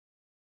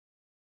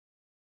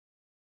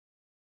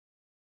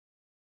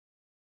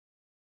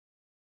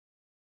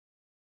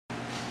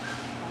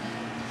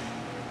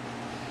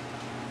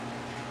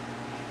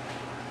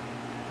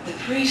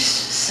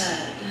priest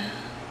said,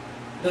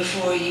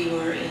 before you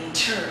were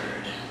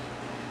interred,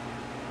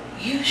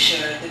 you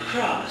shared the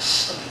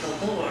cross of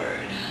the Lord.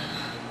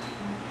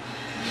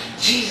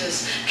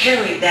 Jesus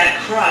carried that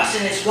cross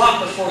in his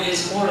walk before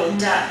his mortal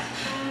death,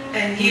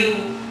 and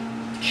you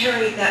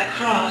carried that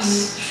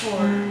cross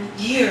for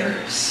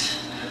years.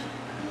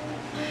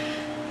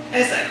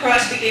 As that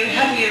cross became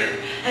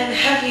heavier and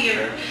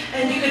heavier,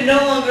 and you could no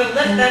longer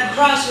lift that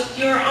cross with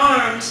your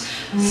arms,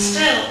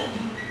 still,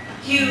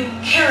 you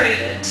carried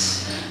it.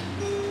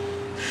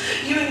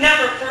 You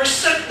never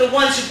forsook the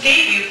ones who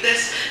gave you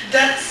this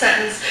death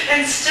sentence,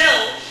 and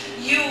still,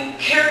 you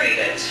carried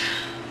it.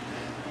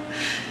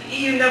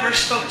 You never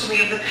spoke to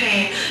me of the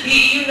pain.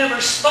 You never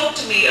spoke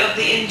to me of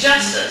the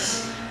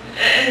injustice.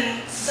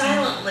 And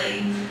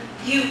silently,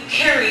 you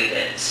carried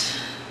it.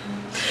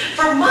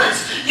 For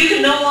months, you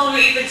could no longer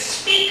even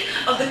speak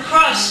of the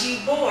cross you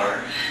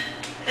bore.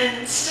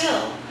 And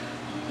still,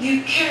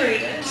 you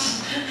carried it.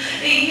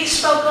 You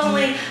spoke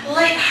only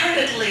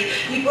lightheartedly.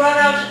 You brought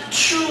out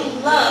true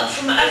love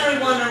from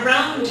everyone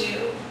around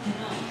you.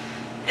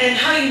 And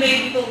how you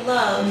made people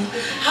love,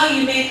 how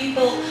you made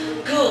people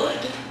good,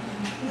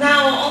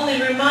 now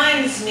only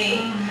reminds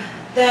me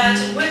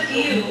that with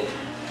you,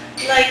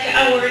 like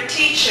our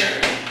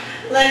teacher,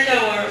 like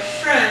our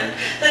friend,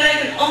 that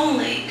I can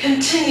only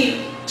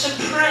continue to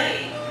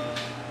pray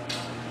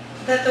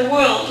that the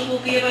world will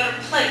be a better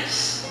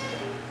place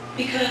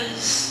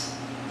because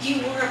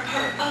you were a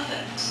part of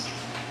it.